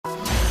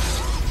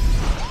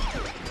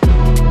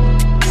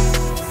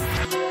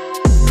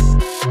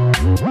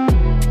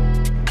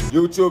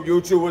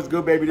YouTube, what's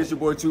good, baby? This your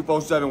boy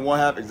 247 one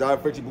half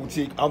Exotic Frenchie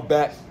Boutique. I'm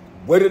back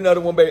with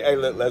another one, baby. Hey,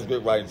 let's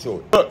get right into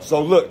it.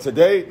 Look,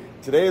 today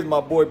is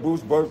my boy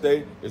Bruce's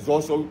birthday. It's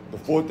also the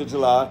 4th of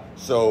July,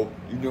 so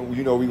you know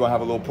we gonna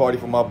have a little party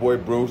for my boy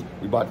Bruce.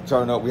 We about to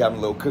turn up. We having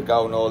a little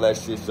cookout and all that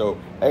shit. So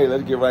hey,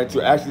 let's get right into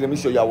it. Actually, let me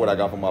show y'all what I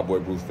got for my boy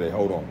Bruce today.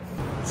 Hold on.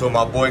 So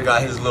my boy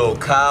got his little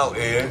cow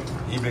ear.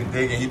 He been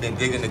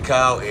digging the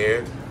cow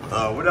ear.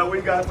 What else we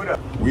got for that?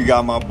 We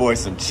got my boy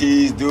some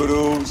cheese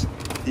doodles.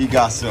 He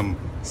got some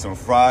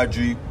fried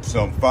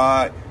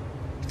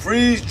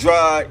freeze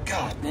dried.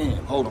 God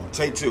damn, hold on,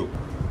 take two.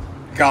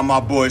 Got my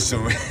boy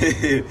some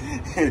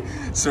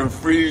some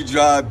freeze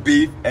dried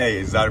beef. Hey,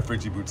 Exotic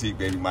Frenchie Boutique,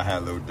 baby. My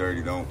hat a little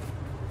dirty.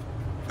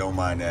 Don't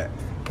mind that.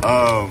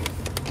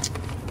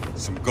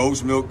 Some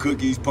ghost milk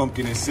cookies,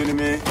 pumpkin and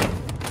cinnamon.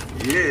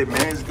 Yeah,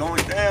 man, it's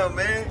going down,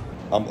 man.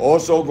 I'm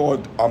also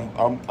going. I'm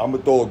gonna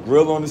throw a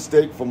grill on the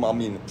steak from.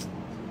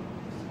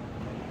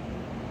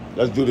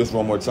 Let's do this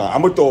one more time.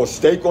 I'm gonna throw a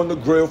steak on the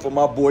grill for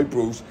my boy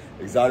Bruce.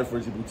 Exotic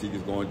Frenchie Boutique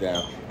is going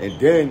down. And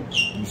then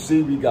you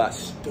see we got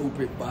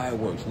stupid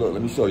fireworks. Look,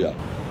 let me show y'all.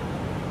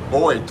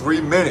 Boy,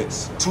 3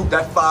 minutes.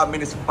 That's 5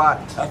 minutes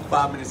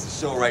of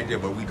show right there.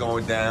 But we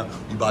going down.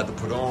 We about to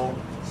put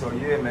on. So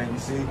yeah, man, you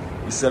see,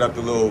 we set up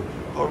the little.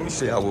 Oh, let me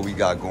show y'all what we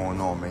got going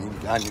on, man.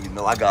 I didn't even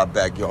know I got a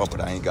backyard, but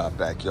I ain't got a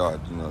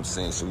backyard. You know what I'm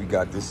saying? So we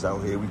got this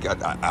out here. We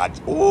got, I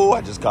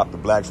just copped the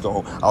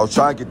Blackstone. I was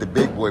trying to get the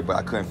big boy, but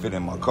I couldn't fit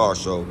in my car.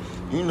 So,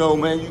 you know,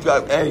 man, we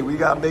got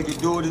to make it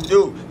do what it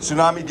do.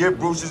 Tsunami, get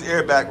Bruce's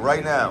ear back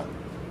right now.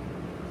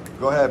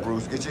 Go ahead,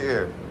 Bruce. Get your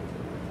ear.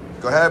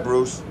 Go ahead,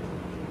 Bruce.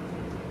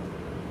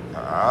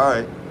 All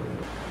right.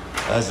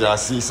 As y'all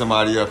see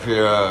somebody up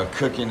here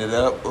cooking it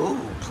up. Ooh,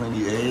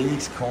 plenty of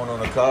eggs, corn on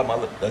the cob.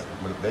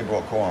 They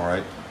brought corn,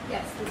 right?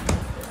 Yes.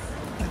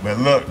 But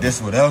look, this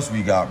what else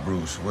we got,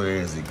 Bruce. Where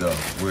does it go?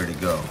 Where'd it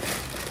go?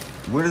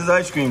 Where does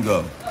ice cream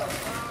go?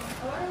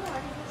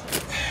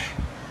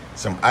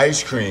 Some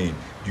ice cream.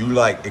 You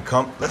like it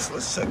come? Let's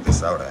check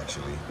this out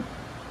actually.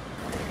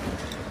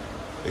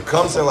 It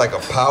comes in like a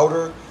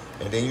powder,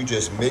 and then you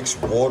just mix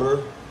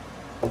water.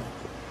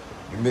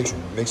 You mix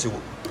it.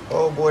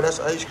 Oh boy, that's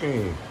ice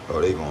cream.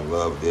 Oh, they gonna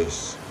love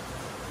this.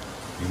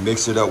 You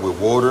mix it up with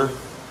water,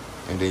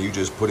 and then you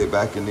just put it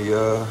back in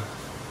the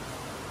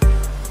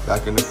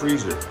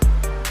freezer.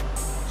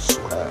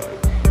 Swag.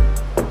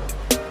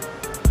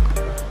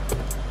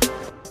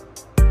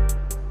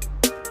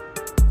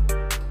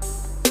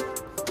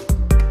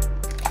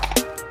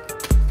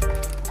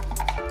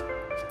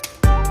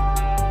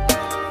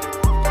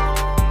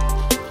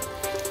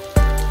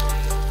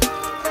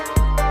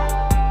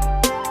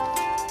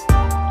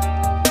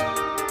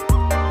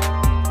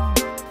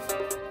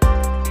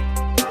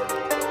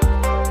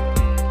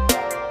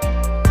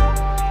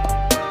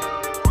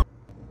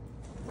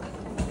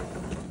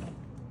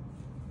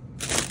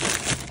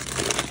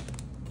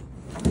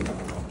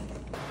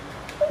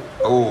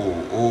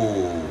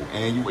 Oh,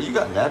 and you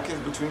got napkins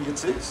between your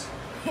tits?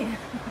 Yeah.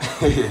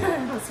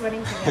 I'm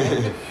sweating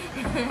today.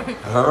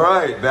 All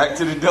right, back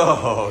to the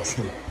dogs.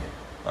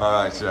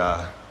 All right,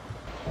 y'all.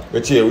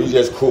 But yeah, we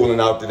just cooling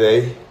out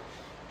today.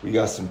 We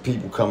got some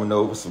people coming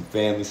over, some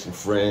family, some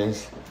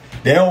friends.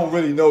 They don't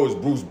really know it's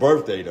Bruce's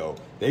birthday, though.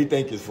 They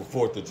think it's for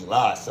 4th of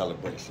July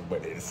celebration,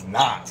 but it's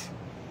not.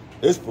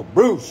 It's for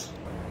Bruce.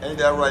 Ain't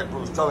that right,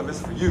 Bruce? Tell him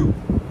it's for you.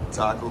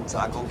 Taco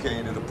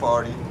came to the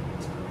party.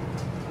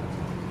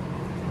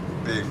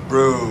 Big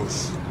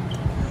Bruce.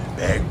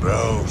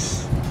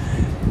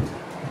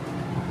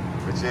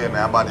 But yeah,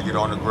 man, I'm about to get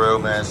on the grill,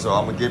 man. So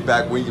I'm gonna get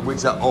back with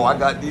y'all. Oh, I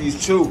got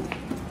these too.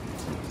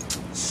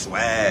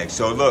 Swag.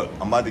 So look,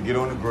 I'm about to get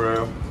on the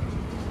grill.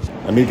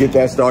 Let me get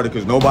that started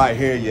because nobody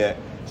here yet.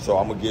 So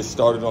I'm gonna get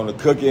started on the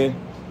cooking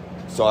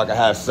so I can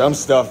have some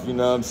stuff, you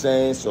know what I'm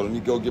saying? So let me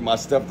go get my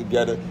stuff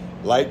together.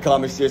 Like,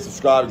 comment, share,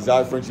 subscribe.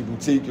 Exotic Frenchie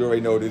Boutique. You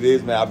already know what it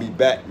is, man. I'll be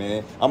back,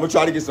 man. I'm gonna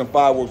try to get some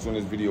fireworks on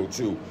this video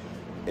too.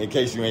 In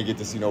case you ain't get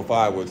to see no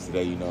fireworks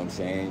today, you know what I'm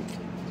saying?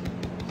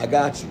 I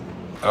got you.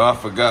 Oh, I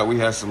forgot we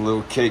had some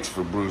little cakes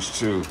for Bruce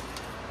too.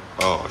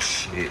 Oh,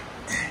 shit.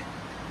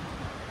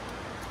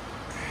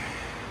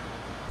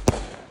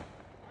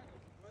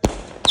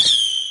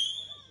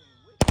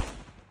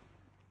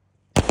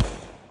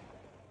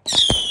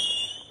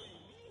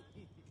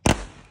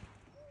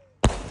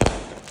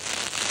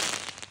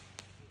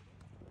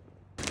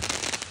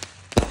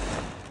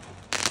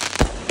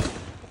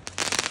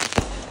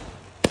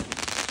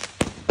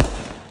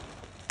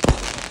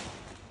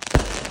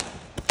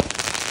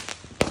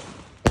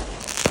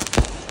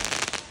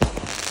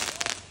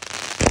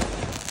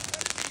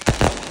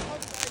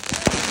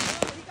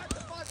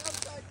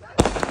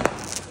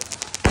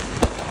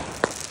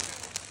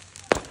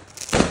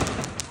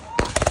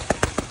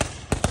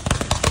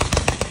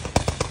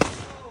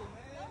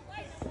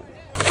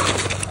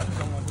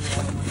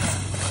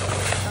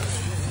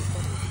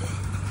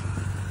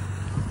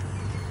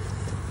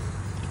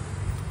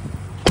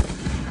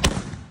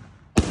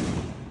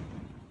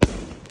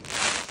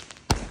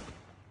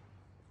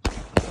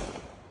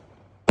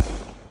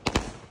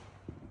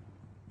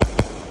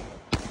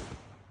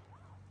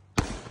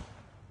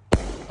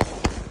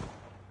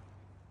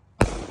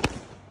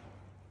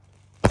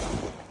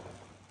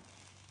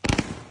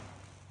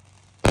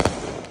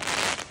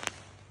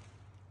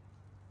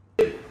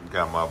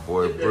 Got my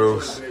boy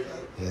Bruce.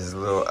 His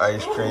little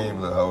ice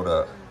cream. Look, hold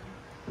up.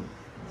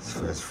 It's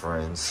for his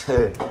friends.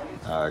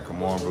 All right,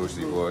 come on,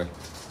 Brucey boy.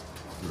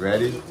 You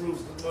ready?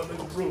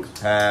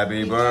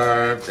 Happy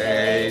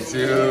birthday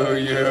to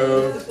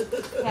you.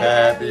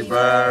 Happy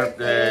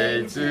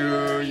birthday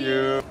to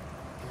you.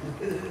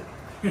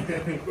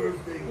 Happy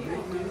birthday,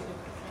 nigga.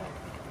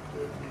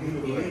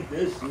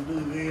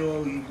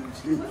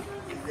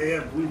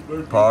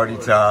 Party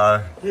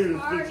time. Party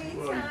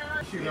time.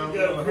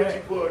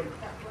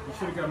 You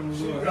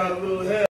should have got a little hat.